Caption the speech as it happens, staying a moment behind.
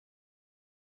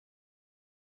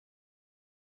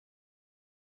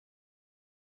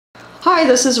Hi,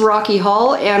 this is Rocky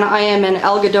Hall, and I am in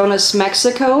Algodones,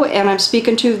 Mexico, and I'm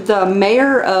speaking to the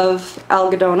mayor of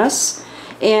Algodones,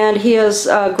 and he has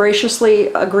graciously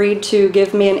agreed to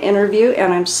give me an interview,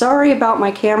 and I'm sorry about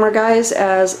my camera, guys,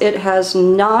 as it has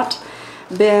not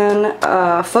been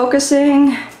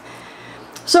focusing,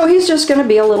 so he's just going to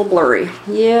be a little blurry.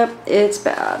 Yep, it's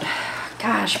bad.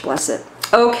 Gosh, bless it.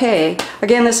 Okay,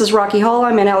 again, this is Rocky Hall.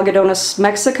 I'm in Algodones,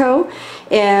 Mexico,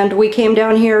 and we came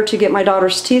down here to get my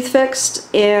daughter's teeth fixed.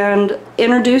 And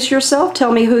introduce yourself,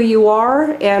 tell me who you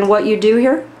are and what you do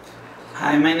here.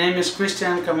 Hi, my name is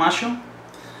Christian Camacho.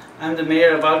 I'm the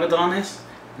mayor of Algodones,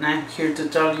 and I'm here to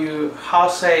tell you how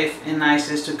safe and nice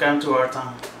it is to come to our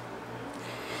town.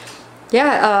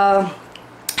 Yeah,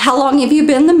 how long have you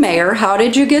been the mayor? How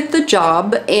did you get the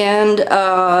job? And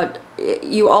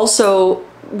you also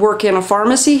work in a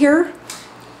pharmacy here?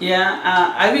 Yeah,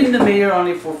 I've been the mayor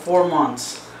only for 4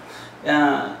 months.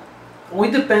 We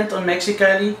depend on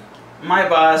Mexicali. My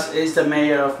boss is the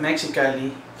mayor of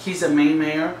Mexicali. He's the main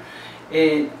mayor.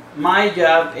 And my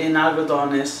job in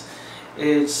Algodones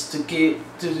is to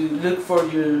look for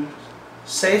your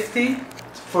safety,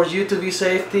 for you to be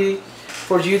safety,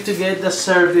 for you to get the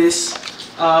service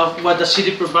of what the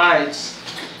city provides,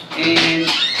 and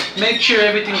make sure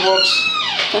everything works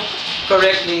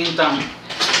correctly in town.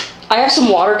 I have some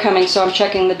water coming, so I'm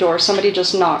checking the door. Somebody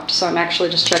just knocked, so I'm actually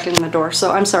just checking the door.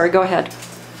 So I'm sorry, go ahead.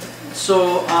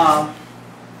 So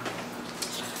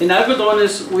in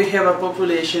Algodones we have a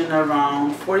population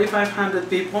around 4,500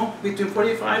 people, between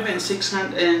 45 and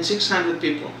 600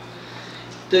 people.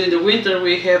 During the winter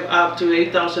we have up to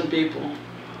 8,000 people.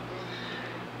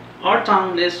 Our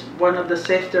town is one of the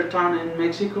safer towns in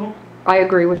Mexico. I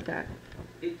agree with that.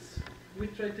 We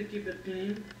try to keep it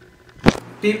clean.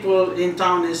 People in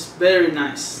town is very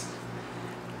nice,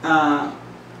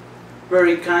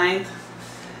 very kind.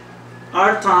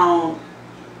 Our town,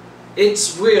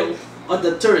 it's real on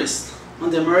the tourists, on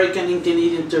the American and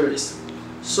Canadian tourists.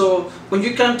 So when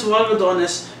you come to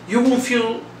Algodones, you won't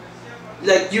feel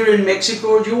like you're in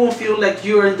Mexico, you won't feel like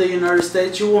you're in the United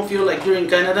States, you won't feel like you're in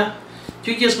Canada.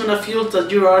 You're just gonna feel that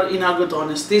you are in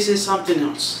Algodones. This is something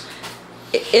else.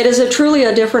 It is truly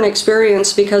a different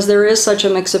experience because there is such a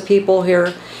mix of people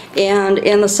here, and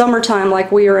in the summertime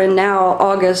like we are in now,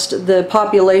 August, the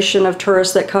population of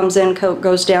tourists that comes in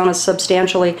goes down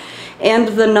substantially, and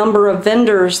the number of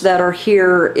vendors that are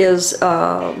here is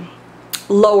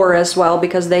lower as well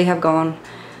because they have gone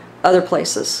other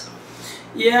places.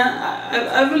 Yeah,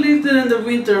 I believe that in the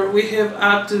winter we have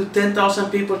up to 10,000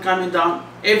 people coming down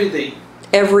every day.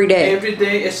 Every day. Every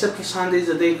day, except for Sundays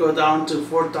that they go down to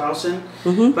 4,000.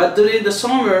 But during the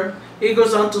summer, it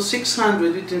goes down to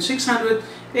 600, between 600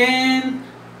 and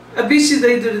a busy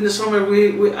day during the summer.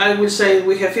 I would say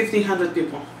we have 1,500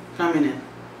 people coming in.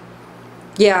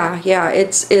 Yeah,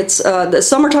 it's the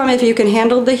summertime. If you can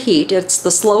handle the heat, it's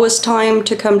the slowest time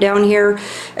to come down here,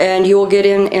 and you will get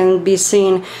in and be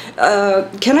seen.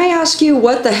 Can I ask you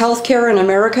what the healthcare in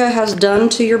America has done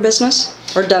to your business,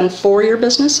 or done for your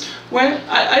business? Well,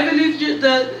 I believe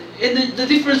that the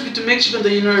difference between Mexico and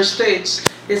the United States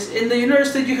is in the United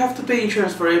States you have to pay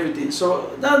insurance for everything,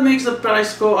 so that makes the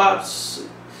price go up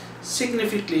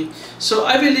significantly. So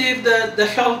I believe that the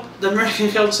American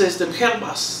health system help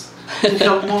us to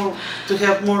help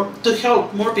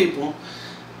more people.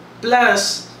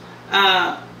 Plus,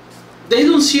 they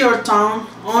don't see our town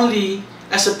only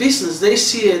as a business, they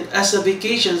see it as a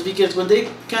vacation, because when they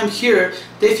come here,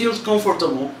 they feel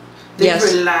comfortable, they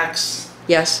relax.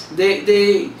 Yes.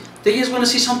 They just want to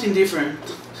see something different.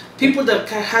 People that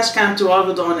has come to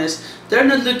Algodones, they're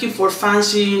not looking for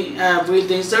fancy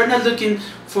buildings, they're not looking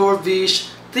for beach,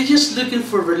 they're just looking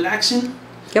for relaxing.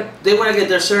 Yep. They want to get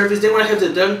their service, they want to have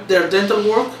their dental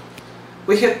work.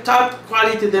 We have top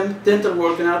quality dental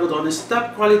work in Algodones,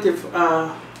 top quality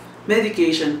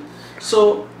medication.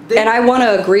 So and I want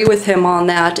to agree with him on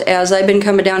that, as I've been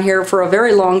coming down here for a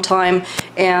very long time,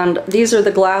 and these are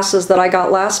the glasses that I got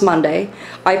last Monday.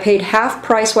 I paid half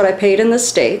price what I paid in the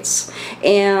States,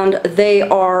 and they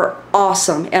are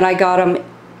awesome, and I got them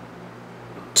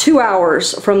 2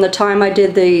 hours from the time I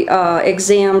did the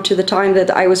exam to the time that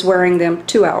I was wearing them.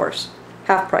 2 hours,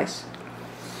 half price.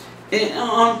 And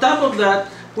on top of that,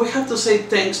 we have to say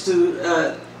thanks to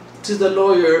the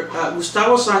lawyer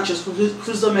Gustavo Sanchez,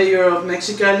 who's the mayor of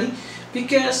Mexicali,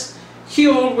 because he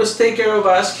always take care of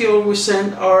us. He always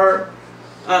take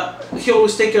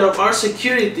care of our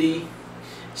security,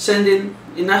 sending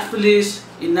enough police,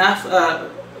 enough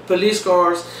police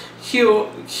cars.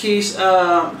 He's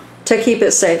to keep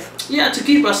it safe. Yeah, to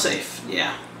keep us safe.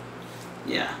 Yeah.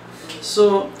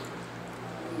 So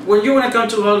when you want to come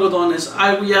to Algodones,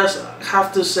 I just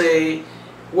have to say,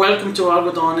 welcome to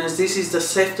Algodones. This is the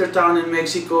safest town in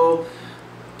Mexico.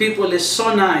 People is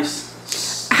so nice.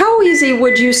 How easy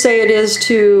would you say it is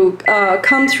to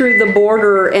come through the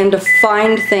border and to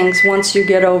find things once you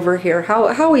get over here?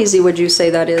 How easy would you say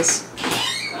that is?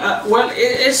 Well,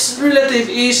 it's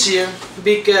relatively easier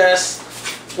because,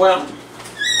 well,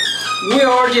 we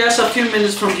are just a few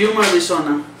minutes from Yuma,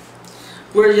 Arizona.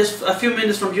 We're just a few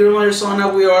minutes from Yuma, Arizona.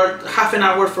 We are half an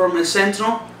hour from El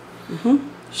Centro.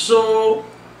 So,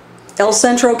 El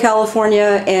Centro,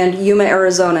 California, and Yuma,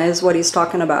 Arizona is what he's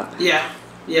talking about.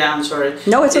 Yeah, I'm sorry.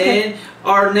 No, it's okay. And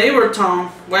our neighbor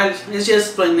town, well, it's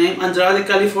just plain name, Andrade,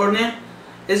 California.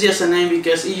 It's just a name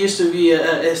because it used to be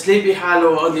a Sleepy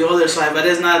Hollow on the other side, but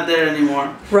it's not there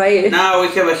anymore. Right. Now we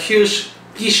have a huge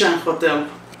Kishan hotel.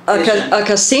 A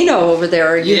casino over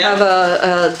there. You have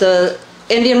the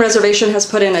Indian Reservation has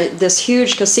put in this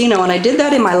huge casino, and I did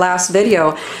that in my last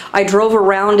video. I drove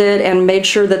around it and made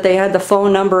sure that they had the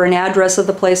phone number and address of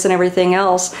the place and everything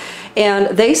else,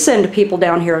 and they send people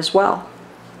down here as well.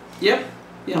 Yep.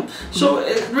 So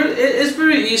it's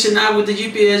very easy now with the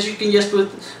GPS. You can just put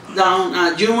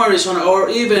down Yuma, Arizona, or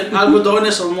even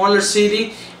Algodones or Moller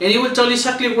City, and it will tell you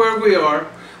exactly where we are.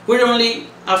 We're only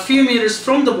a few meters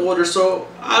from the border, so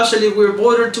actually we're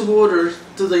border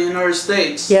to the United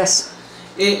States. Yes.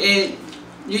 And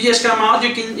you just come out.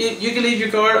 You can leave your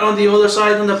car on the other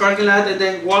side on the parking lot and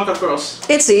then walk across.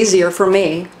 It's easier for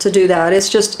me to do that.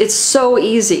 It's so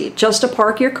easy just to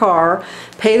park your car,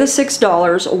 pay the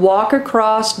 $6, walk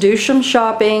across, do some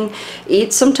shopping,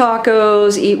 eat some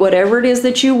tacos, eat whatever it is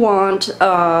that you want,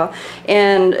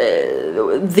 and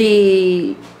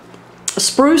the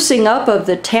sprucing up of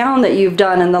the town that you've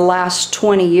done in the last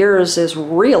 20 years is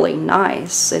really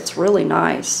nice. It's really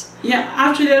nice. Yeah,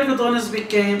 actually Algodones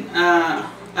became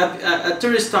a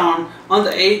tourist town on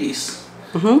the 80s.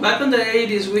 Back in the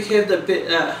 80s, we had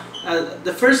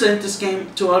the first dentist came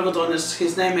to Algodones.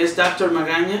 His name is Dr.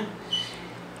 Magaña.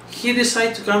 He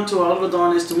decided to come to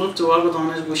Algodones, to move to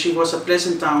Algodones, which was a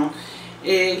pleasant town.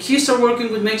 He started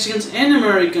working with Mexicans and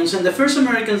Americans, and the first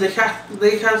Americans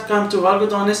they have come to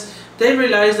Algodones, they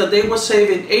realized that they were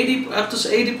saving up to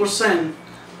 80%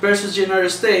 versus the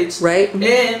United States. Right.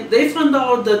 And they found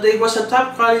out that there was a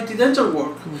top quality dental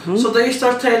work. So they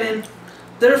start telling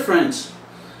their friends.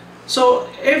 So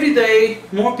every day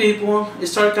more people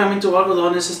start coming to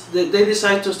Algodones. They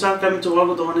decide to start coming to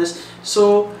Algodones.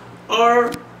 So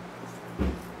our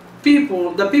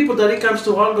people, the people that it comes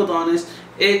to Algodones,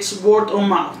 it's word of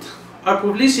mouth. Our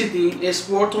publicity is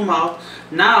word of mouth.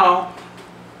 Now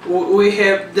we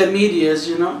have the medias,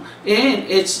 you know, and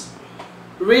it's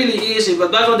really easy.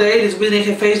 But back in the 80s, we didn't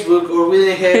have Facebook or we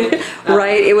didn't have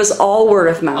right. It was all word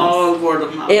of mouth. All word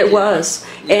of mouth. It was,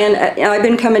 and I've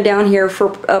been coming down here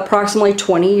for approximately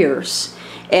 20 years.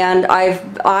 And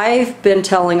I've been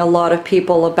telling a lot of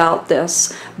people about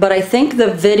this, but I think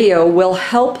the video will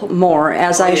help more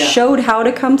as I showed how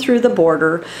to come through the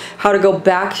border, how to go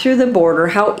back through the border,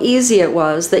 how easy it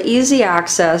was, the easy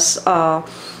access,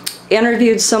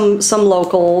 interviewed some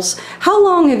locals. How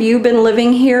long have you been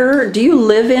living here? Do you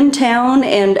live in town,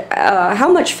 and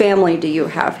how much family do you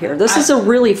have here? This is a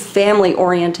really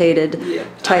family-orientated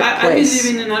type place. I've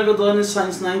been living in Algodones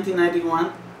since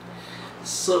 1991.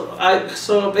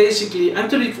 So basically, I'm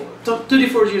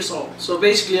 34 years old. So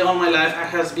basically, all my life I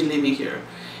have been living here.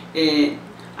 And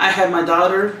I have my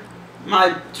daughter,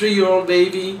 my 3-year-old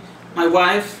baby, my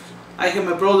wife. I have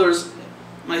my brothers,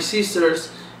 my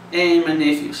sisters, and my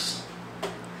nephews.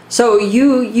 So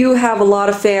you have a lot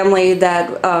of family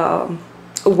that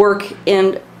work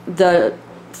in the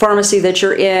pharmacy that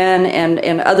you're in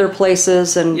and other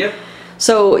places, and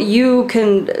so you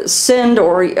can send,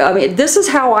 or I mean, this is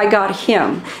how I got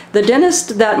him. The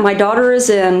dentist that my daughter is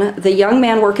in, the young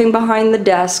man working behind the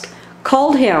desk,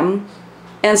 called him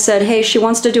and said, hey, she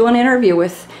wants to do an interview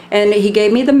with, and he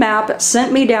gave me the map,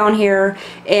 sent me down here,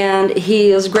 and he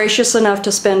is gracious enough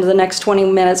to spend the next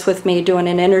 20 minutes with me doing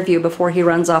an interview before he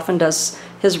runs off and does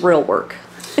his real work.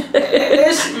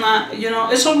 It's not, you know,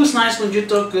 it's always nice when you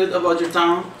talk good about your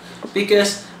town,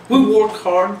 because we work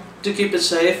hard to keep it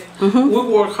safe. We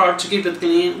work hard to keep it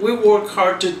clean. We work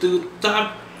hard to do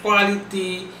top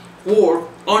quality work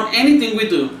on anything we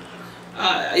do.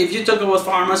 If you talk about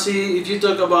pharmacy, if you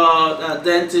talk about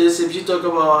dentists, if you talk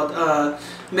about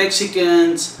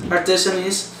Mexicans,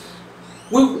 artisans,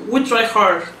 we try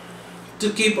hard to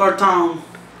keep our town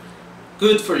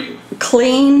good for you.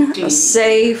 Clean,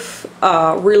 safe,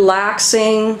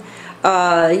 relaxing.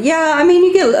 Yeah, I mean,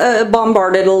 you get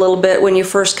bombarded a little bit when you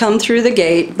first come through the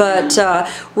gate, but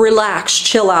relax,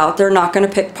 chill out. They're not going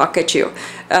to pickpocket you.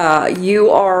 You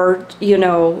are, you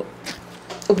know,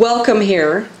 welcome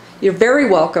here. You're very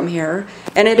welcome here,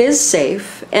 and it is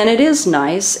safe, and it is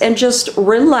nice, and just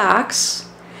relax.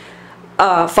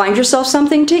 Find yourself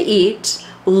something to eat.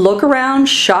 Look around,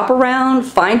 shop around,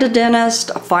 find a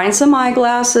dentist, find some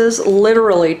eyeglasses.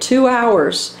 Literally 2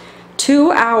 hours.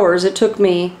 2 hours it took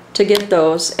me to get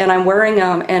those, and I'm wearing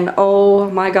them, and oh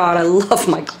my God, I love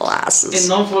my glasses. And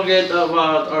don't forget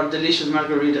about our delicious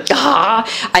margaritas.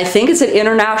 I think it's an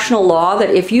international law that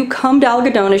if you come to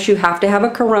Algodones, you have to have a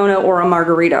Corona or a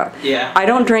margarita. Yeah. I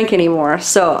don't drink anymore,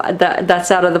 so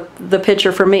that's out of the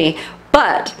picture for me.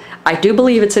 But I do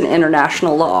believe it's an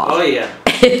international law. Oh yeah.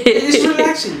 It's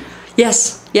relaxing.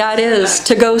 Yes, yeah, it is.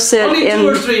 To go sit only in... 2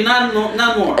 or 3, not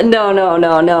more.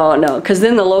 No, because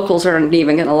then the locals aren't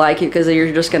even going to like you because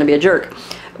you're just going to be a jerk.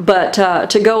 But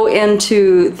to go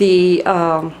into the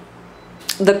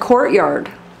courtyard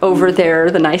over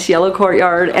there, the nice yellow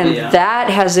courtyard, and that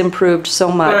has improved so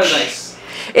much. Paradise.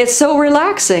 It's so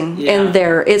relaxing in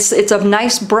there. It's a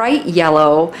nice bright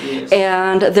yellow,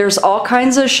 and there's all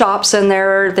kinds of shops in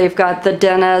there. They've got the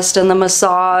dentist and the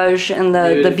massage and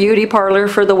the beauty parlor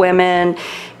for the women,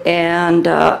 and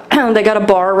they got a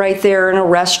bar right there and a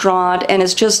restaurant, and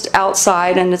it's just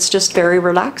outside, and it's just very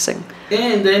relaxing.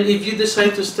 And then if you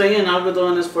decide to stay in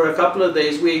Algodones for a couple of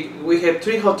days, we have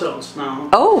 3 hotels now.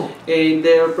 Oh. And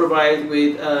they're provided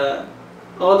with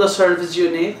all the service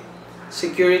you need,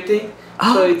 security.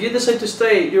 So if you decide to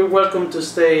stay, you're welcome to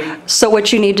stay. So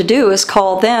what you need to do is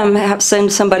call them,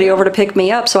 send somebody over to pick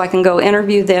me up so I can go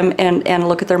interview them and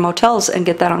look at their motels and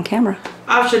get that on camera.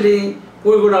 Actually,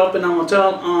 we're going to open a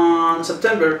motel on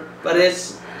September, but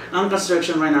it's on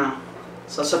construction right now.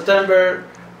 So September,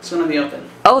 it's going to be open.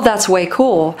 Oh, that's way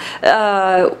cool.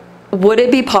 Would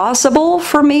it be possible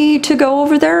for me to go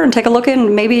over there and take a look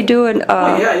and maybe do an...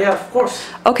 oh, yeah, of course.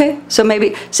 Okay, so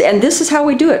maybe... And this is how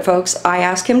we do it, folks. I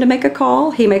ask him to make a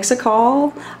call. He makes a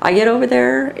call. I get over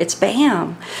there. It's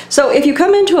bam. So if you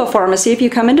come into a pharmacy, if you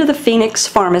come into the Phoenix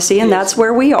Pharmacy, and that's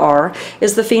where we are,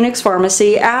 is the Phoenix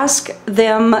Pharmacy, ask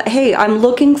them, hey, I'm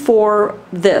looking for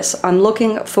this. I'm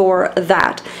looking for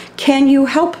that. Can you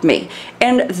help me?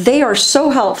 And they are so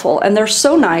helpful, and they're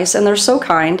so nice, and they're so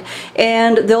kind,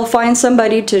 and they'll find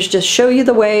somebody to just show you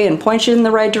the way and point you in the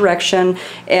right direction,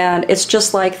 and it's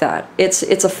just like that. It's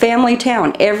a family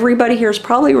town. Everybody here is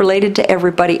probably related to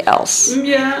everybody else.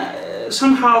 Yeah,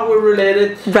 somehow we're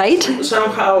related. Right?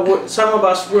 Somehow, some of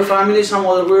us, we're family, some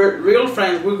of us, we're real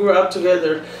friends. We grew up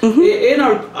together. And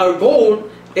our goal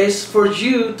is for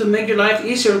you to make your life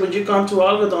easier when you come to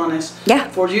Algodones. Yeah.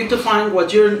 For you to find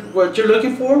what you're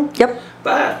looking for. Yep.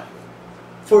 But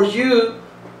for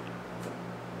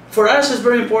us, it's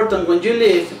very important when you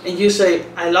leave and you say,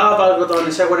 I love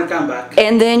Algodones, I want to come back.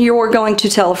 And then you're going to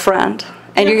tell a friend.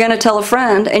 And you're going to tell a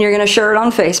friend, and you're going to share it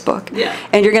on Facebook. Yeah.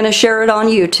 And you're going to share it on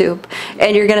YouTube.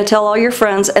 And you're going to tell all your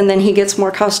friends, and then he gets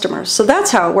more customers. So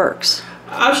that's how it works.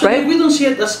 Actually, we don't see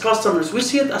it as customers. We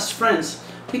see it as friends.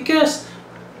 Because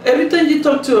every time you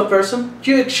talk to a person,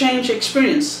 you exchange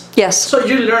experience. Yes. So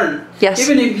you learn. Yes.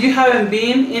 Even if you haven't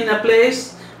been in a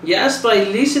place, yes, by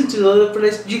listening to the other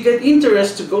place, you get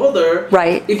interest to go there.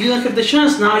 Right. If you don't have the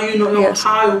chance, now you know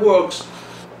how it works.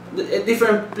 The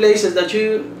different places that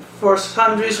you, for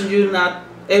some reason, you're not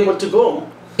able to go.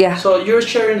 Yeah. So you're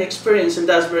sharing experience, and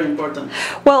that's very important.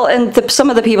 Well, and some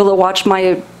of the people that watch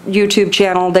my YouTube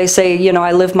channel, they say, you know,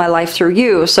 I live my life through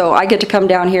you. So I get to come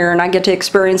down here and I get to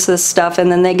experience this stuff,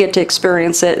 and then they get to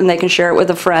experience it and they can share it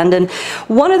with a friend. And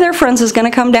one of their friends is going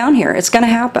to come down here. It's going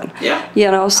to happen. Yeah.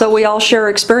 You know, so we all share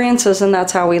experiences, and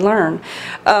that's how we learn.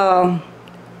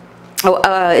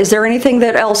 Is there anything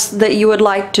else that you would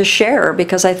like to share?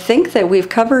 Because I think that we've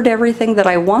covered everything that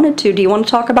I wanted to. Do you want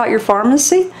to talk about your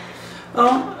pharmacy?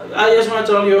 I just want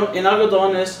to tell you, in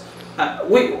Algodones,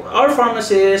 our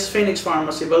pharmacy is Phoenix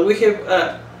Pharmacy, but we have,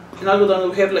 in Algodones,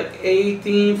 we have like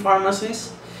 18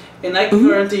 pharmacies, and I can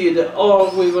guarantee you that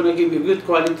all we're going to give you good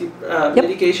quality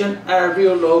medication at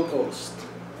real low cost.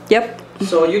 Yep.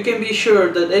 So you can be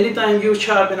sure that anytime you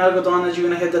shop in Algodones, you're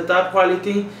going to have the top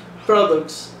quality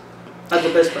products at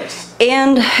the best price.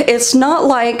 And it's not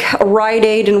like Rite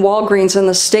Aid and Walgreens in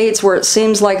the States where it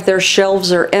seems like their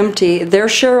shelves are empty. Their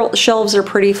shelves are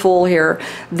pretty full here.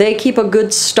 They keep a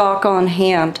good stock on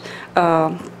hand.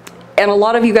 And a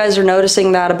lot of you guys are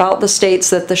noticing that about the States,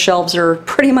 that the shelves are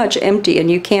pretty much empty,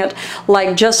 and you can't,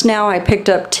 like just now I picked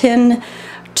up 10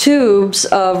 tubes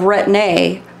of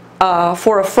Retin-A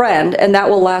for a friend, and that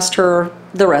will last her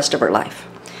the rest of her life.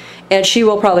 and she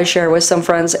will probably share with some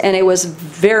friends, and it was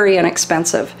very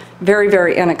inexpensive, very,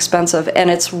 very inexpensive, and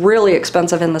it's really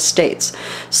expensive in the States.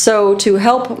 So to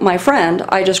help my friend,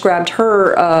 I just grabbed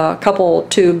her a couple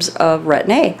tubes of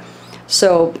Retin-A.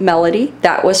 So Melody,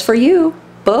 that was for you.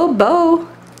 Bo.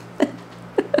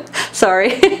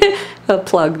 Sorry, a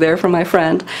plug there for my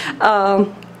friend.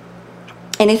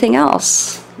 Anything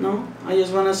else? No, I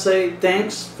just want to say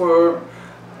thanks for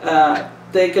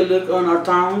take a look on our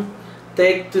town,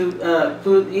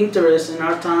 put interest in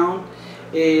our town,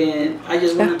 and I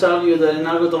just want to tell you that in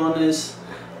Algodones,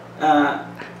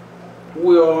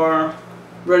 we are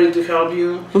ready to help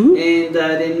you, and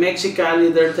that in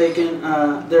Mexicali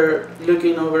they're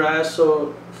looking over us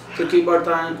so to keep our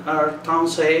town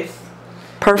safe.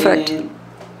 Perfect.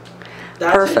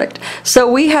 Perfect.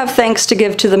 So we have thanks to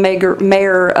give to the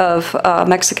mayor of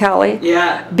Mexicali.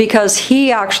 Yeah. Because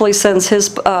he actually sends his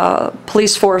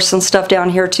police force and stuff down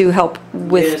here to help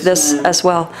with this as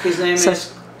well. His name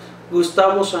is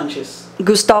Gustavo Sanchez.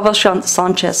 Gustavo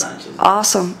Sanchez.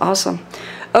 Awesome, awesome.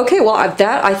 Okay, well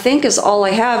that I think is all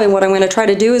I have, and what I'm going to try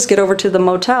to do is get over to the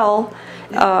motel,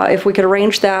 if we could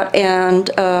arrange that, and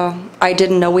I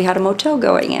didn't know we had a motel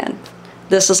going in.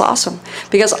 This is awesome,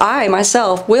 because I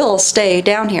myself will stay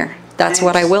down here. That's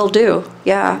what I will do.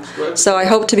 Yeah. So I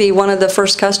hope to be one of the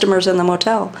first customers in the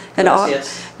motel. And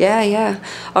yes. Yeah.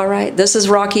 All right. This is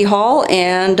Rocky Hall,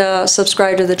 and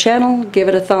subscribe to the channel, give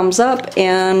it a thumbs up,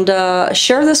 and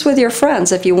share this with your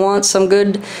friends if you want some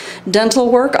good dental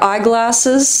work,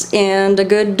 eyeglasses, and a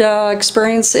good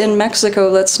experience in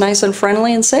Mexico that's nice and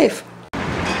friendly and safe.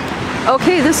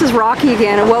 Okay, this is Rocky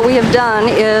again, and what we have done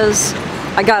is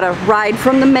I got a ride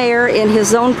from the mayor in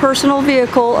his own personal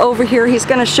vehicle over here. He's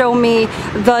going to show me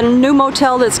the new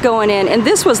motel that's going in. And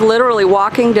this was literally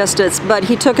walking distance, but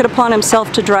he took it upon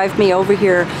himself to drive me over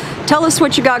here. Tell us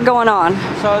what you got going on.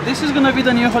 So this is going to be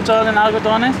the new hotel in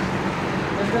Algodones.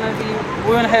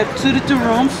 We're going to have 32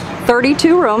 rooms.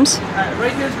 32 rooms.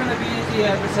 Right here is going to be the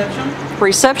reception.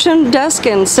 Reception desk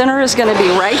and center is going to be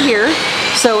right here.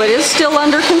 So it is still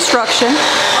under construction. On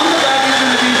the back is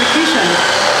going to be the kitchen.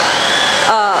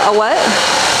 A what?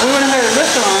 We're going to have a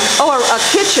restaurant. Oh, a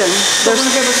kitchen. We're going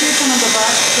to have a kitchen on the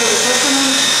back.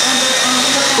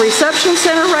 The reception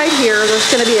center right here. There's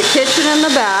going to be a kitchen in the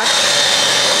back.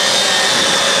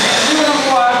 And we're going to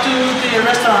go out to the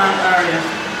restaurant area.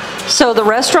 So the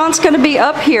restaurant's going to be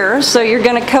up here. So you're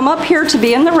going to come up here to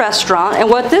be in the restaurant. And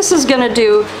what this is going to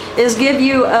do is give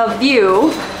you a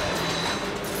view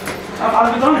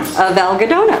of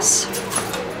Algodones.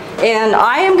 And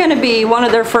I am going to be one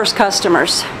of their first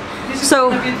customers. This is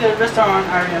going to be the restaurant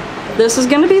area. This is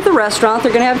going to be the restaurant.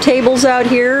 They're going to have tables out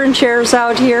here and chairs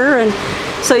out here, and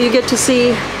so you get to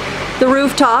see the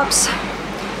rooftops.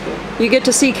 You get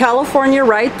to see California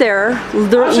right there.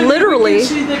 Literally. We can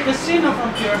see the casino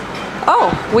from here.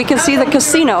 Oh, we can see the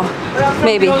casino,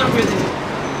 maybe.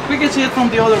 We can see it from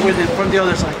the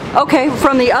other side. Okay,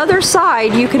 from the other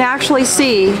side you can actually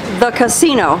see the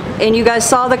casino, and you guys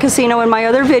saw the casino in my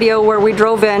other video where we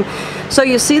drove in. So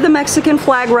you see the Mexican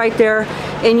flag right there,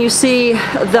 and you see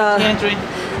the entry.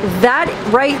 That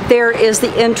right there is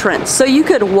the entrance. So you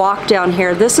could walk down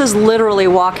here. This is literally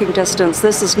walking distance.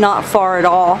 This is not far at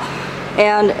all,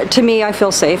 and to me I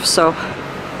feel safe. So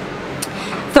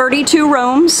 32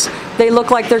 rooms. They look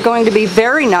like they're going to be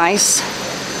very nice.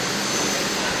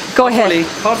 Go ahead.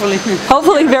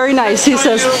 Hopefully very nice, he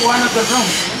says. One of the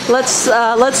rooms.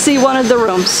 Let's see one of the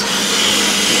rooms.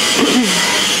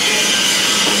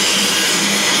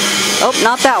 Oh,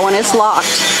 not that one, it's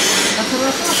locked.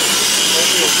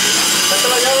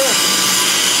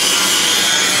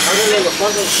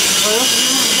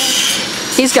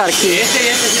 He's got a key.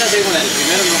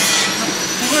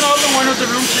 We're going to open one of the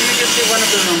rooms so you can see one of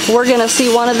the rooms. We're going to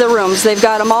see one of the rooms. They've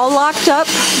got them all locked up,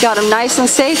 got them nice and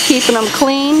safe, keeping them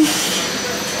clean.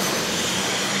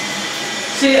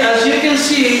 See, as you can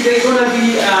see, they're going to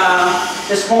be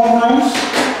small rooms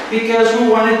because we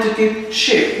wanted to keep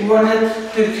cheap. We wanted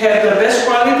to have the best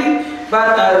quality,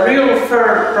 but a real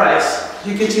fair price.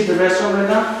 You can see the restaurant right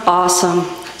now. Awesome.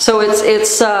 So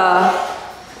it's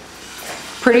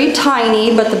pretty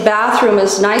tiny, but the bathroom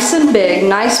is nice and big,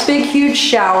 nice big huge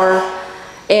shower,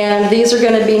 and these are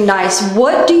going to be nice.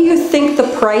 What do you think the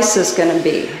price is going to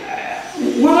be?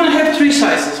 We're going to have three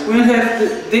sizes. We're going to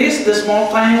have the small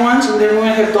tiny ones, and then we're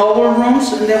going to have double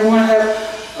rooms, and then we're going to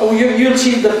have, you'll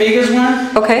see the biggest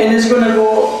one. Okay. And it's going to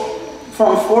go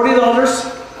from $40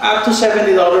 up to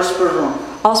 $70 per room.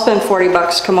 I'll spend 40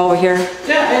 bucks, come over here,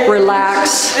 yeah,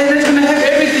 relax. And it's going to have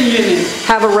everything you need.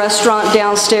 Have a restaurant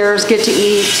downstairs, get to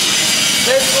eat.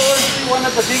 Let's go and see one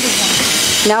of the biggest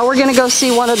ones. Now we're going to go see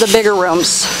one of the bigger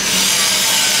rooms.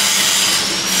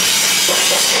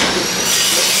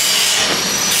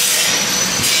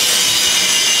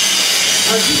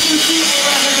 As you can see, we're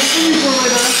gonna have a swimming pool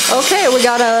with us. Okay,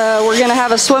 we're gonna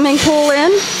have a swimming pool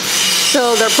in.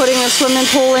 So they're putting a swimming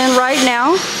pool in right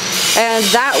now, and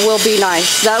that will be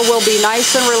nice. That will be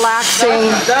nice and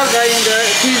relaxing. That guy in there,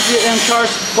 he's in charge.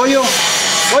 Pollo,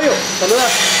 saluda.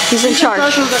 He's in charge.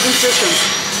 Of the construction.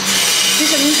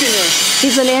 He's an engineer.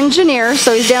 He's an engineer,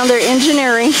 so he's down there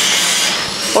engineering,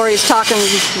 or he's talking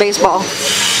baseball.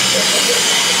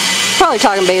 Probably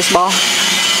talking baseball.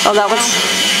 Oh, that was.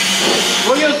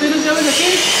 Pollo, ¿tienes llaves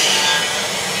aquí?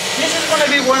 This is going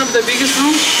to be one of the biggest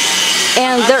rooms.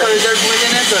 And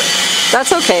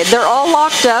that's okay. They're all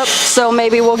locked up, so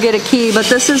maybe we'll get a key. But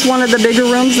this is one of the bigger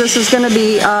rooms. This is going to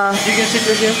be. You can see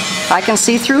through here? I can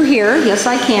see through here. Yes,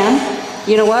 I can.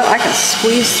 You know what? I can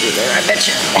squeeze through there, I bet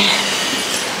you.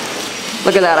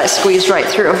 Look at that. I squeezed right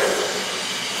through.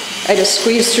 I just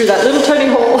squeezed through that little tiny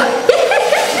hole.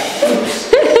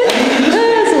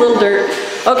 That's a little dirt.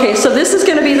 Okay, so this is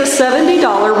going to be the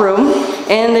 $70 room,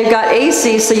 and they've got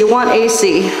AC, so you want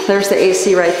AC. There's the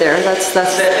AC right there. That's the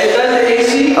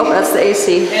AC? Oh, that's the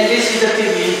AC. And this is the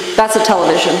TV. That's a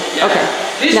television. Yeah. Okay.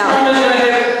 This room is going to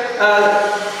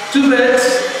have 2 beds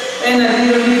and a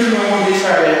little living room in this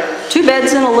area. 2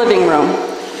 beds in a living room.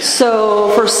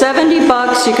 So for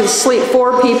 $70, you can sleep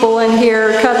 4 people in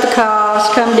here, cut the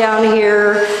cost, come down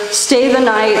here, stay the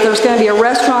night. There's going to be a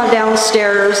restaurant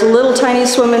downstairs, a little tiny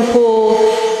swimming pool.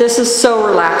 This is so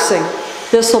relaxing.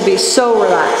 This will be so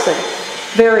relaxing.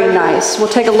 Very nice. We'll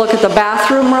take a look at the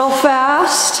bathroom real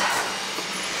fast.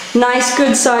 Nice,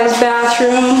 good-sized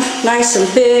bathroom, nice and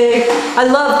big. I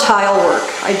love tile work.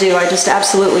 I do. I just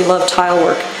absolutely love tile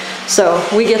work. So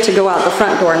we get to go out the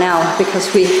front door now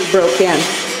because we broke in.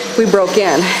 We broke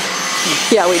in.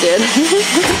 Yeah, we did.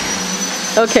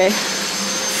 Okay.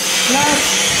 Now,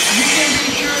 you can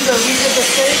be sure that we get the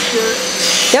safe here.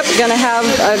 Yep, gonna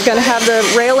have the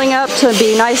railing up to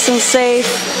be nice and safe.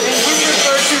 And we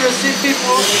prefer to receive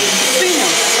people,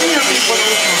 senior people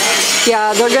also.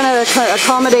 Yeah, they're gonna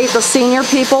accommodate the senior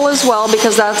people as well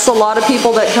because that's a lot of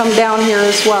people that come down here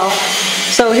as well.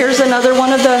 So here's another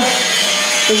one of the.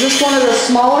 Is this one of the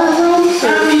smaller rooms?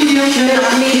 Medium.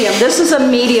 Medium. This is a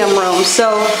medium room.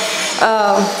 So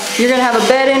you're going to have a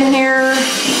bed in here,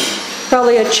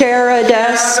 probably a chair, a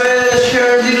desk. Yeah, bed, a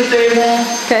chair, little table.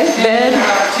 Okay, bed.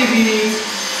 TV.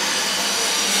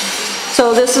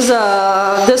 So this is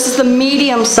the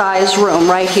medium-sized room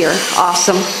right here.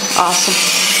 Awesome, awesome.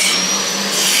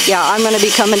 Yeah, I'm going to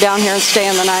be coming down here and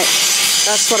staying the night.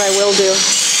 That's what I will do.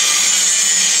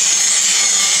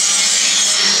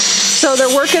 So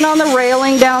they're working on the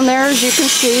railing down there, as you can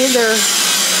see. They're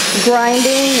grinding,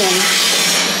 and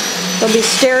there'll be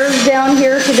stairs down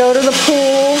here to go to the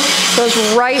pool. Goes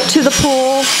right to the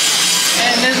pool.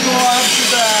 And let's go up to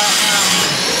the.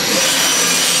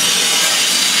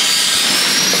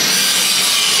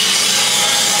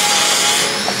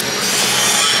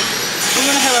 We're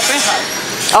gonna have a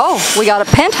penthouse. Oh, we got a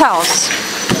penthouse.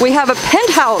 We have a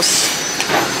penthouse.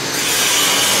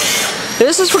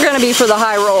 This is going to be for the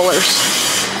high rollers.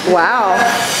 Wow.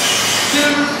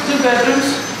 Two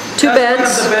bedrooms. 2 beds. One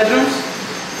of the bedrooms.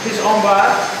 His own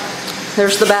bath.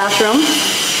 There's the bathroom.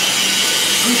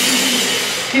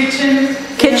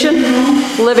 Kitchen.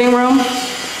 Living room.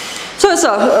 So it's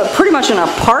a pretty much an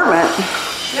apartment.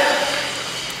 Yeah.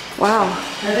 Wow.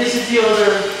 And this is the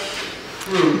other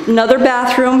room. Another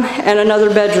bathroom and another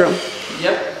bedroom.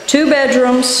 Yep. 2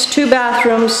 bedrooms, 2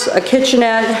 bathrooms, a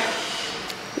kitchenette.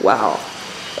 Wow.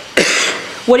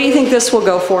 What do you think this will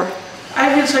go for?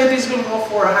 I can say this will go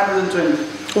for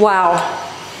 120. Wow.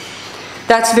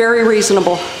 That's very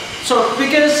reasonable. So,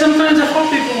 because sometimes the whole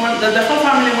people want, the whole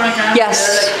family want to come. Yes.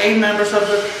 There are like 8 members of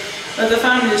the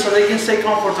family, so they can stay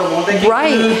comfortable. They can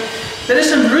Right. There is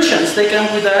some Russians, they come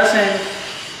with us and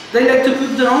they like to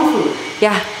cook their own food.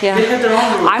 Yeah, yeah. They have their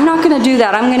own food. I'm not going to do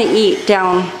that. I'm going to eat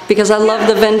down because I love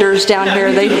the vendors down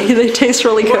here. They taste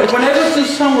really good. When I go to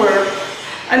somewhere,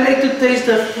 I like to taste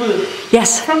the food.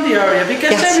 Yes. From the area,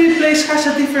 because Yes. every place has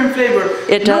a different flavor.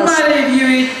 It does. No matter if you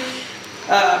eat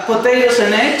potatoes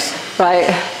and eggs.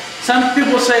 Right. Some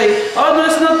people say, oh no,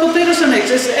 it's not potatoes and eggs,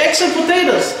 it's eggs and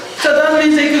potatoes. So that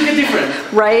means they cook it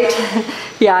different. Right.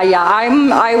 Yeah.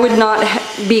 I would not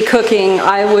be cooking.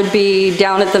 I would be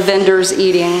down at the vendors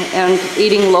eating and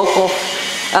eating local.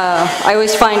 I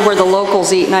always find where the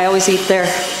locals eat, and I always eat there.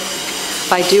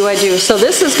 I do. So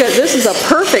this is good. This is a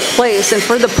perfect place, and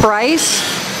for the price,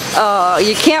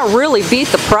 you can't really beat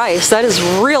the price. That is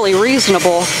really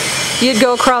reasonable. You'd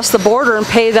go across the border and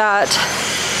pay that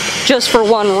just for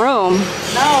one room.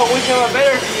 Now we have a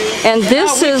better view. And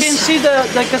this now we is. can see the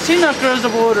casino across the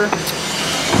border.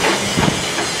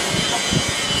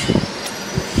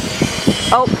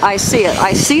 Oh, I see it.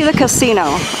 I see the casino.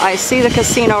 I see the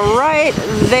casino right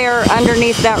there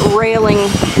underneath that railing,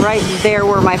 right there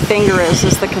where my finger is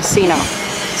the casino.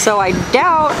 So I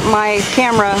doubt my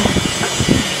camera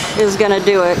is gonna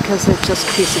do it because it's just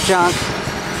a piece of junk.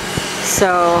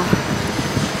 So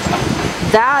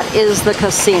that is the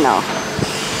casino.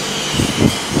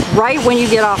 Right when you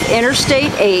get off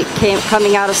Interstate 8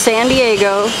 coming out of San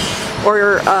Diego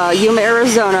or Yuma,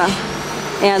 Arizona,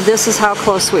 and this is how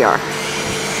close we are.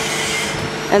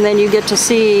 And then you get to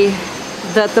see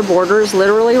that the border is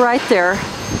literally right there.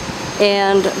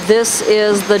 And this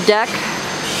is the deck.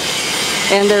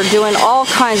 And they're doing all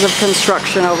kinds of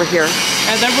construction over here.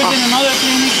 And they're putting another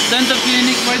clinic, dental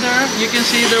clinic right there. You can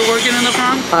see they're working in the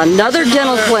front. Another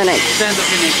dental clinic. Dental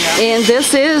clinic, yeah. And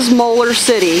this is Molar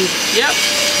City. Yep.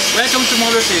 Welcome to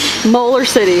Molar City. Molar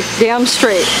City, damn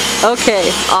straight. Okay,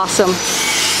 awesome.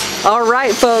 All right,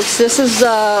 folks, this is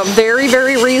very,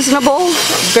 very reasonable.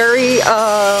 Very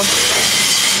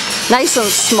nice and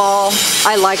small.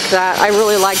 I like that. I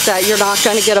really like that. You're not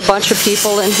going to get a bunch of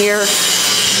people in here.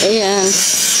 And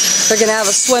they're going to have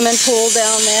a swimming pool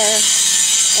down there.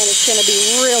 And it's going to be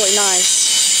really nice.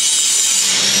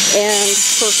 And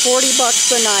for 40 bucks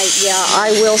a night, yeah,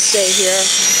 I will stay here.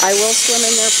 I will swim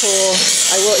in their pool.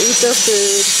 I will eat their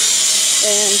food.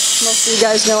 And most of you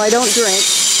guys know I don't drink.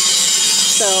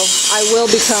 So I will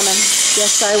be coming.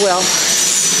 Yes, I will.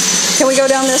 Can we go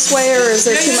down this way, or is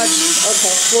there too much?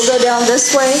 Okay, we'll go down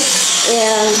this way.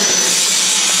 And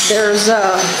there's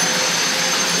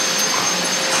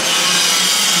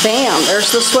bam,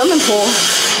 there's the swimming pool.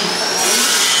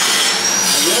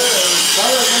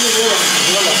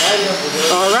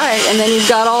 All right, and then you've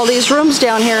got all these rooms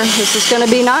down here. This is going to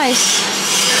be nice.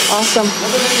 Awesome.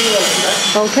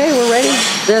 Okay, we're ready.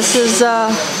 This is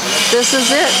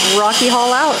it. Rocky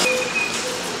Hall out.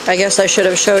 I guess I should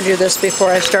have showed you this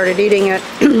before I started eating it.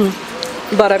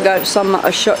 But I've got some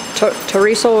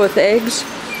chorizo with eggs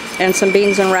and some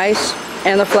beans and rice.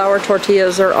 And the flour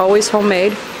tortillas are always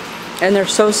homemade. And they're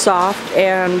so soft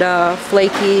and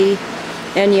flaky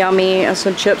and yummy, and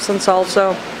some chips and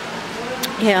salsa.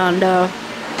 And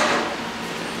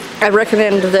I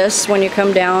recommend this when you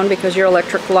come down because your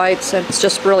electric lights, and it's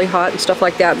just really hot and stuff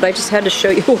like that. But I just had to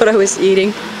show you what I was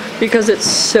eating because it's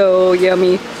so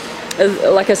yummy.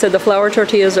 Like I said, the flour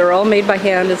tortillas are all made by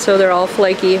hand, and so they're all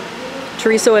flaky.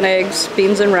 Chorizo and eggs,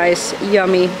 beans and rice,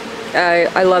 yummy.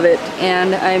 I love it.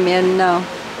 And I'm in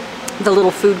the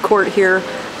little food court here.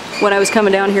 When I was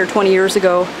coming down here 20 years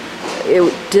ago,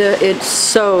 it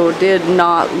so did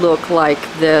not look like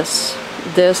this.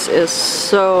 This is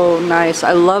so nice.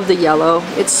 I love the yellow.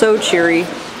 It's so cheery.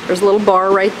 There's a little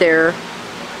bar right there.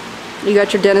 You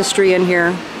got your dentistry in here.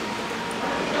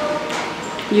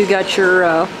 You got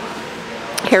your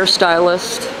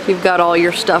hairstylist. You've got all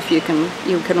your stuff you can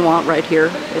want right here.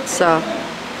 It's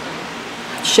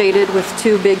shaded with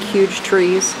two big huge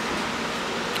trees.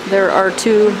 There are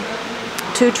two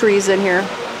trees in here,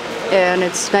 and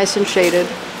it's nice and shaded.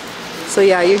 So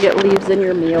yeah, you get leaves in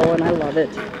your meal, and I love it.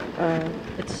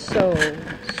 It's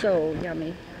so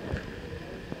yummy.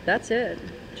 That's it.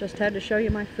 Just had to show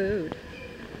you my food.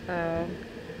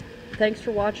 Thanks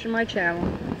for watching my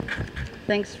channel.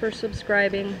 Thanks for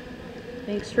subscribing.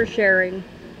 Thanks for sharing.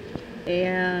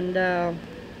 And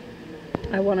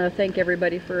I want to thank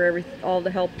everybody for all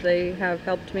the help they have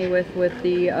helped me with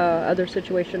the other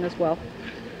situation as well.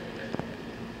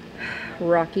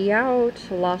 Rocky out.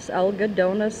 Los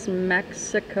Algodones,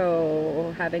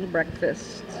 Mexico. Having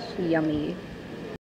breakfast. Yummy.